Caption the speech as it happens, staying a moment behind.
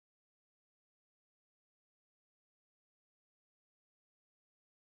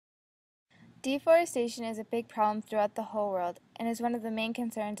Deforestation is a big problem throughout the whole world and is one of the main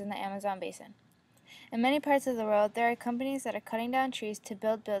concerns in the Amazon basin. In many parts of the world, there are companies that are cutting down trees to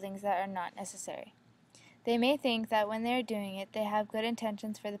build buildings that are not necessary. They may think that when they are doing it, they have good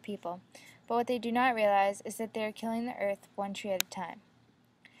intentions for the people, but what they do not realize is that they are killing the earth one tree at a time.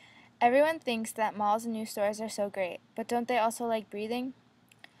 Everyone thinks that malls and new stores are so great, but don't they also like breathing?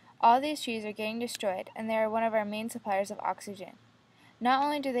 All these trees are getting destroyed, and they are one of our main suppliers of oxygen. Not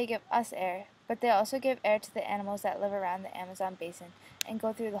only do they give us air, but they also give air to the animals that live around the Amazon basin and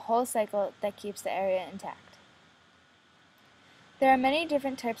go through the whole cycle that keeps the area intact. There are many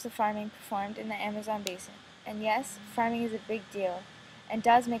different types of farming performed in the Amazon basin, and yes, farming is a big deal and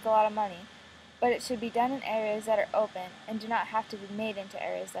does make a lot of money, but it should be done in areas that are open and do not have to be made into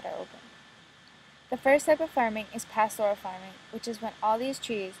areas that are open. The first type of farming is pastoral farming, which is when all these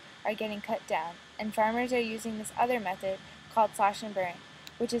trees are getting cut down, and farmers are using this other method called slash and burn,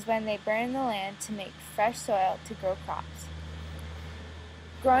 which is when they burn the land to make fresh soil to grow crops.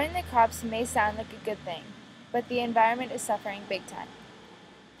 Growing the crops may sound like a good thing, but the environment is suffering big time.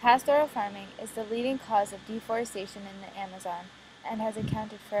 Pastoral farming is the leading cause of deforestation in the Amazon and has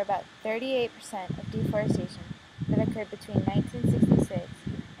accounted for about 38% of deforestation that occurred between 1966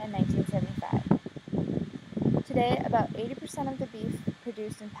 and 1975. Today, about 80% of the beef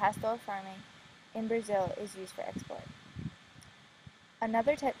produced in pastoral farming in Brazil is used for export.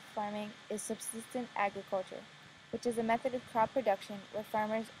 Another type of farming is subsistence agriculture, which is a method of crop production where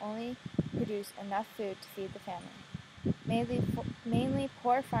farmers only produce enough food to feed the family. Mainly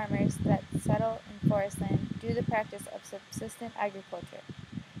poor farmers that settle in forest land do the practice of subsistence agriculture.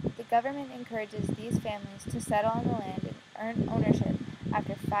 The government encourages these families to settle on the land and earn ownership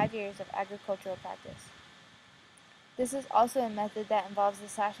after 5 years of agricultural practice. This is also a method that involves the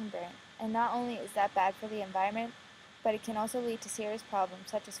slash and burn, and not only is that bad for the environment, but it can also lead to serious problems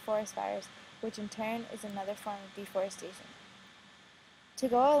such as forest fires, which in turn is another form of deforestation. To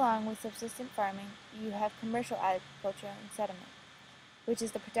go along with subsistence farming, you have commercial agriculture and settlement, which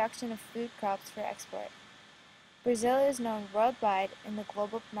is the production of food crops for export. Brazil is known worldwide in the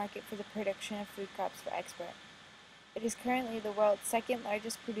global market for the production of food crops for export. It is currently the world's second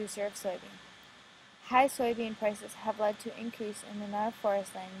largest producer of soybean. High soybean prices have led to an increase in the amount of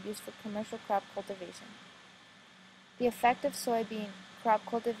forest land used for commercial crop cultivation. The effect of soybean crop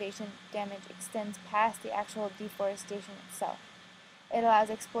cultivation damage extends past the actual deforestation itself. It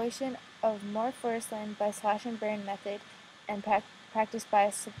allows exploitation of more forest land by slash and burn method and practiced by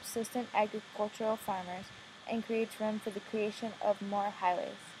subsistence agricultural farmers and creates room for the creation of more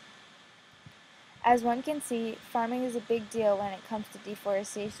highways. As one can see, farming is a big deal when it comes to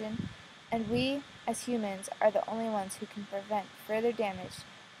deforestation, and we, as humans, are the only ones who can prevent further damage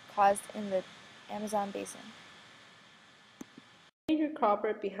caused in the Amazon basin. The major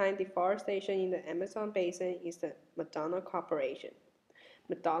culprit behind deforestation in the Amazon basin is the McDonald's Corporation.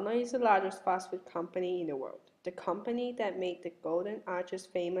 McDonald's is the largest fast food company in the world. The company that made the Golden Arches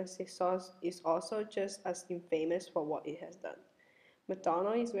famous is also just as infamous for what it has done.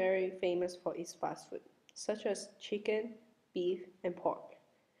 McDonald's is very famous for its fast food, such as chicken, beef, and pork.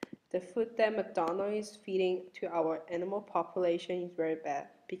 The food that McDonald's is feeding to our animal population is very bad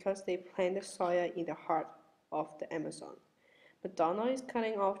because they plant the soya in the heart of the Amazon. McDonald's is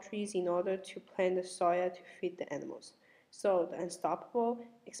cutting off trees in order to plant the soya to feed the animals. So the unstoppable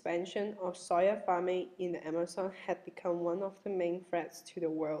expansion of soya farming in the Amazon had become one of the main threats to the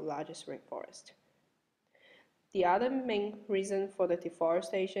world's largest rainforest. The other main reason for the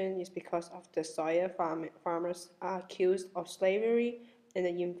deforestation is because of the soya farmers are accused of slavery and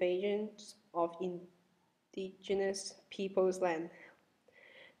the invasions of indigenous people's land.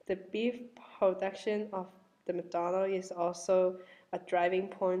 The beef production of the McDonald's is also a driving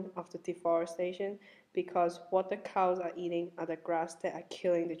point of the deforestation because what the cows are eating are the grass that are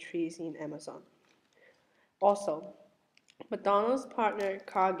killing the trees in Amazon. Also, McDonald's partner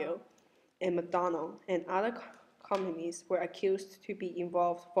Cargill and McDonald's and other companies were accused to be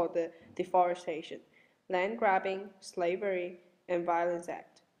involved for the Deforestation, Land Grabbing, Slavery, and Violence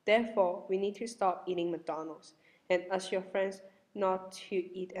Act. Therefore, we need to stop eating McDonald's and ask your friends not to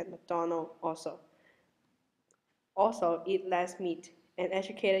eat at McDonald's also. Also, eat less meat and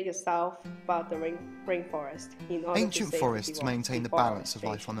educate yourself about the rainforest in order Ancient to save forests maintain the balance of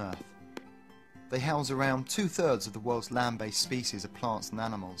life deforestation. on Earth. They house around 2/3 of the world's land-based species of plants and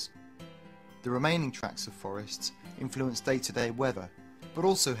animals. The remaining tracts of forests influence day-to-day weather, but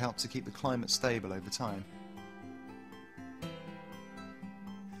also help to keep the climate stable over time.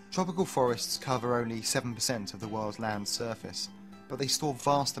 Tropical forests cover only 7% of the world's land surface, but they store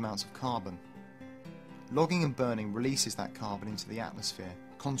vast amounts of carbon. Logging and burning releases that carbon into the atmosphere,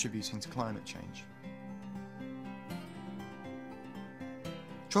 contributing to climate change.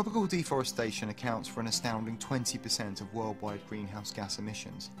 Tropical deforestation accounts for an astounding 20% of worldwide greenhouse gas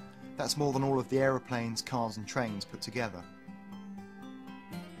emissions. That's more than all of the aeroplanes, cars and trains put together.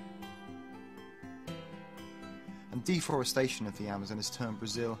 And deforestation of the Amazon has turned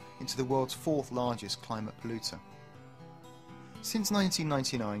Brazil into the world's fourth largest climate polluter. Since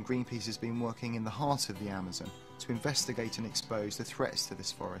 1999, Greenpeace has been working in the heart of the Amazon to investigate and expose the threats to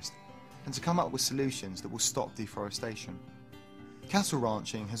this forest and to come up with solutions that will stop deforestation. Cattle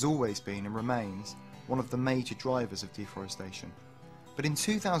ranching has always been and remains one of the major drivers of deforestation. But in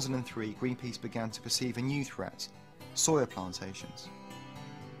 2003, Greenpeace began to perceive a new threat: soya plantations.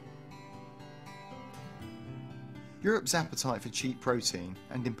 Europe's appetite for cheap protein,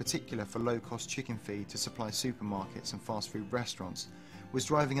 and in particular for low-cost chicken feed to supply supermarkets and fast food restaurants, was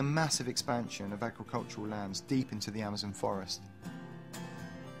driving a massive expansion of agricultural lands deep into the Amazon forest.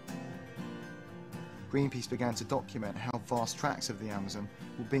 Greenpeace began to document how vast tracts of the Amazon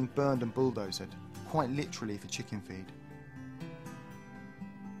were being burned and bulldozed, quite literally for chicken feed.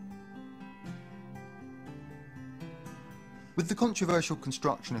 With the controversial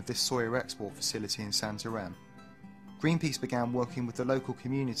construction of this soya export facility in Santarém, Greenpeace began working with the local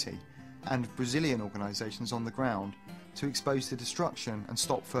community and Brazilian organisations on the ground to expose the destruction and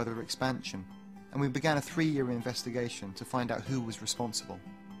stop further expansion, and we began a 3-year investigation to find out who was responsible.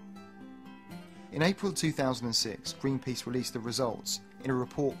 In April 2006, Greenpeace released the results in a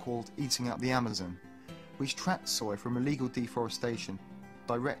report called Eating Up the Amazon, which tracked soy from illegal deforestation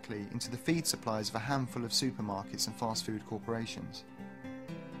directly into the feed supplies of a handful of supermarkets and fast food corporations.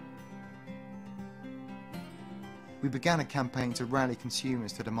 We began a campaign to rally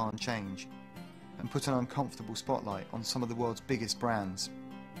consumers to demand change and put an uncomfortable spotlight on some of the world's biggest brands.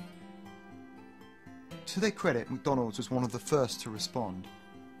 To their credit, McDonald's was one of the first to respond,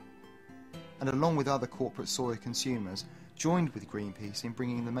 and along with other corporate soya consumers, joined with Greenpeace in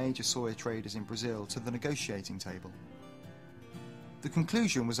bringing the major soya traders in Brazil to the negotiating table. The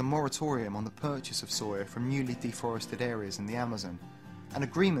conclusion was a moratorium on the purchase of soya from newly deforested areas in the Amazon, and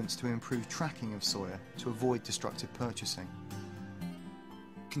agreements to improve tracking of soya to avoid destructive purchasing.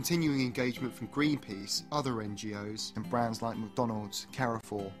 Continuing engagement from Greenpeace, other NGOs, and brands like McDonald's,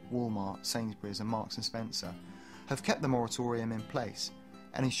 Carrefour, Walmart, Sainsbury's and Marks & Spencer have kept the moratorium in place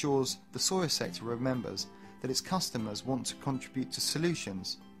and ensures the soya sector remembers that its customers want to contribute to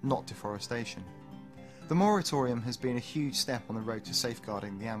solutions, not deforestation. The moratorium has been a huge step on the road to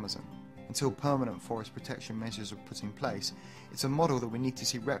safeguarding the Amazon. Until permanent forest protection measures are put in place, it's a model that we need to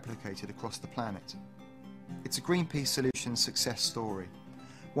see replicated across the planet. It's a Greenpeace Solutions success story,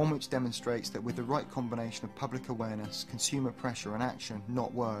 one which demonstrates that with the right combination of public awareness, consumer pressure and action,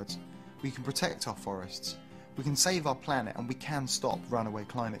 not words, we can protect our forests, we can save our planet, and we can stop runaway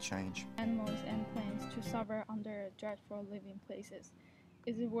climate change. Animals and plants to suffer under dreadful living places.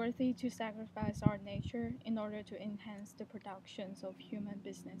 Is it worthy to sacrifice our nature in order to enhance the productions of human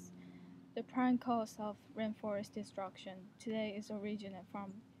business? The prime cause of rainforest destruction today is originated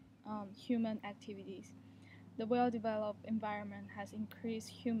from human activities. The well-developed environment has increased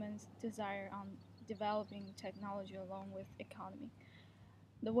humans' desire on developing technology along with economy.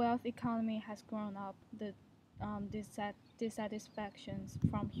 The wealth economy has grown up the dissatisfactions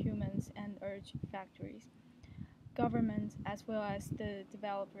from humans and urged factories, governments, as well as the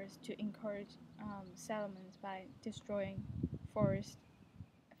developers to encourage settlements by destroying forests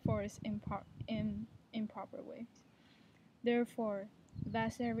in improper ways. Therefore,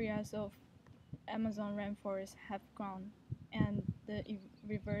 vast areas of Amazon rainforest have grown, and the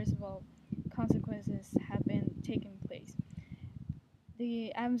irreversible consequences have been taking place.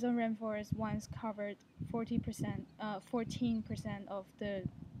 The Amazon rainforest once covered 14% of the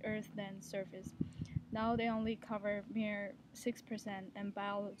Earth's land surface. Now they only cover mere 6%, and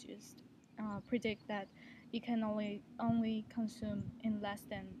biologists predict that it can only consume in less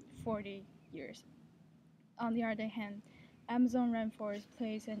than 40 years. On the other hand, Amazon rainforest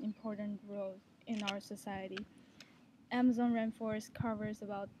plays an important role in our society. Amazon rainforest covers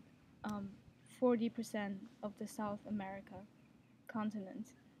about 40% of the South America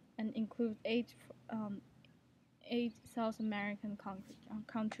continent and includes eight South American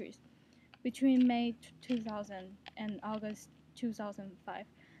countries. Between May 2000 and August 2005,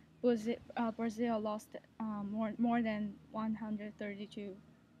 Brazil lost more than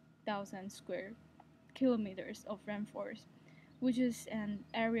 132,000 square kilometers of rainforest, which is an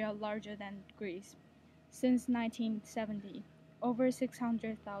area larger than Greece. Since 1970, over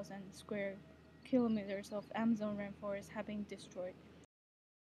 600,000 square kilometers of Amazon rainforest have been destroyed.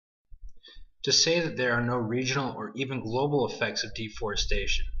 To say that there are no regional or even global effects of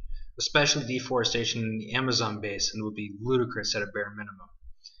deforestation, especially deforestation in the Amazon basin, would be ludicrous at a bare minimum.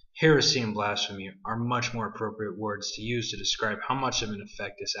 Heresy and blasphemy are much more appropriate words to use to describe how much of an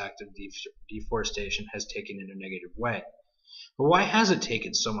effect this act of deforestation has taken in a negative way. But why has it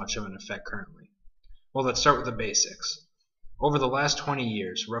taken so much of an effect currently? Well, let's start with the basics. Over the last 20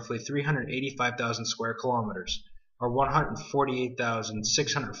 years, roughly 385,000 square kilometers, or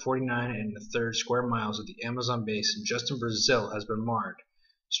 148,649 and a third square miles of the Amazon basin just in Brazil has been marred,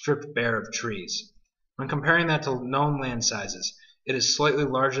 stripped bare of trees. When comparing that to known land sizes, it is slightly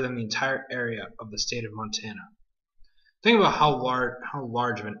larger than the entire area of the state of Montana. Think about how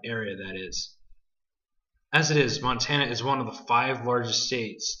large of an area that is. As it is, Montana is one of the 5 largest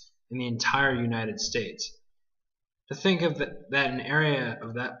states in the entire United States. To think of that an area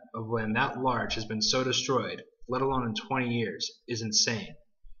of land that large has been so destroyed, let alone in 20 years, is insane.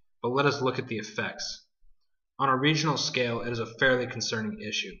 But let us look at the effects. On a regional scale, it is a fairly concerning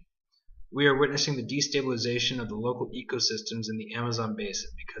issue. We are witnessing the destabilization of the local ecosystems in the Amazon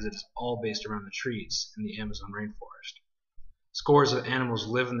basin because it is all based around the trees in the Amazon rainforest. Scores of animals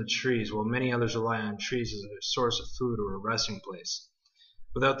live in the trees while many others rely on trees as a source of food or a resting place.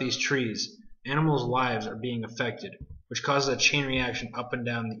 Without these trees, animals' lives are being affected, which causes a chain reaction up and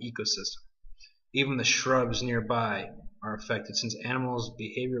down the ecosystem. Even the shrubs nearby are affected since animals'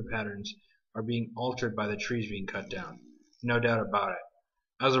 behavior patterns are being altered by the trees being cut down. No doubt about it.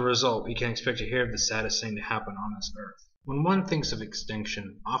 As a result, we can expect to hear of the saddest thing to happen on this earth. When one thinks of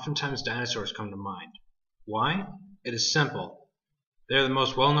extinction, oftentimes dinosaurs come to mind. Why? It is simple. They are the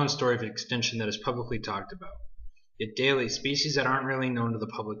most well-known story of extinction that is publicly talked about. Yet daily, species that aren't really known to the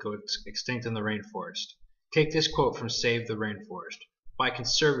public go extinct in the rainforest. Take this quote from Save the Rainforest. By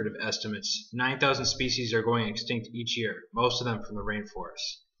conservative estimates, 9,000 species are going extinct each year, most of them from the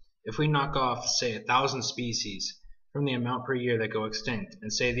rainforest. If we knock off, say, 1,000 species from the amount per year that go extinct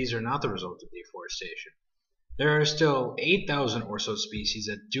and say these are not the result of deforestation, there are still 8,000 or so species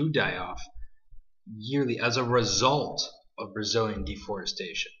that do die off yearly as a result of Brazilian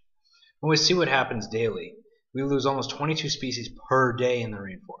deforestation. When we see what happens daily, we lose almost 22 species per day in the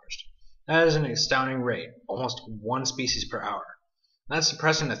rainforest. That is an astounding rate, almost 1 species per hour. That's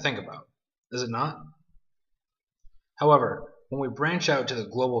depressing to think about, is it not? However, when we branch out to the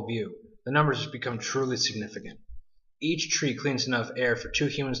global view, the numbers become truly significant. Each tree cleans enough air for 2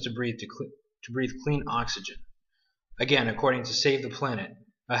 humans to breathe clean oxygen. Again, according to Save the Planet,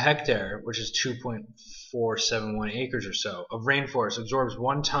 a hectare, which is 2.471 acres or so, of rainforest absorbs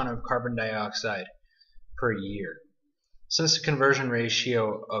 1 ton of carbon dioxide per year. Since the conversion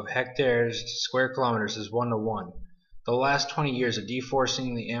ratio of hectares to square kilometers is 1 to 1, the last 20 years of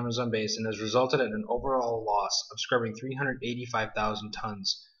deforesting the Amazon basin has resulted in an overall loss of scrubbing 385,000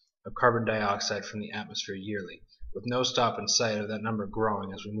 tons of carbon dioxide from the atmosphere yearly, with no stop in sight of that number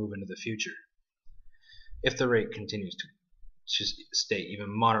growing as we move into the future. If the rate continues to stay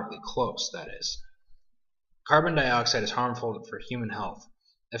even moderately close, that is. Carbon dioxide is harmful for human health.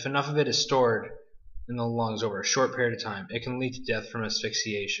 If enough of it is stored in the lungs over a short period of time, it can lead to death from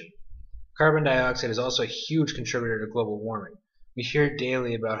asphyxiation. Carbon dioxide is also a huge contributor to global warming. We hear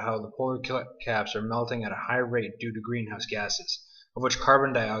daily about how the polar caps are melting at a high rate due to greenhouse gases, of which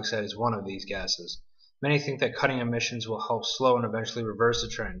carbon dioxide is one of these gases. Many think that cutting emissions will help slow and eventually reverse the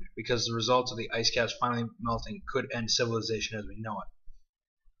trend, because the results of the ice caps finally melting could end civilization as we know it.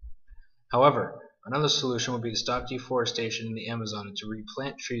 However, another solution would be to stop deforestation in the Amazon and to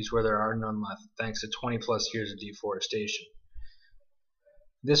replant trees where there are none left, thanks to 20 plus years of deforestation.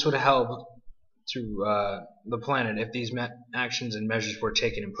 This would help to the planet if these actions and measures were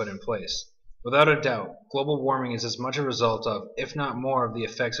taken and put in place. Without a doubt, global warming is as much a result of, if not more, of the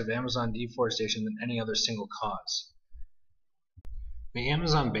effects of Amazon deforestation than any other single cause. The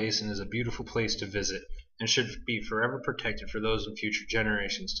Amazon basin is a beautiful place to visit and should be forever protected for those in future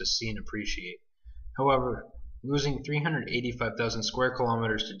generations to see and appreciate. However, losing 385,000 square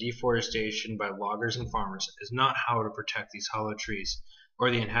kilometers to deforestation by loggers and farmers is not how to protect these hollow trees or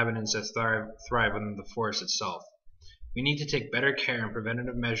the inhabitants that thrive within the forest itself. We need to take better care and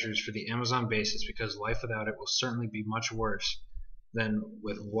preventative measures for the Amazon basin because life without it will certainly be much worse than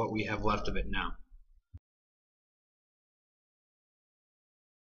with what we have left of it now.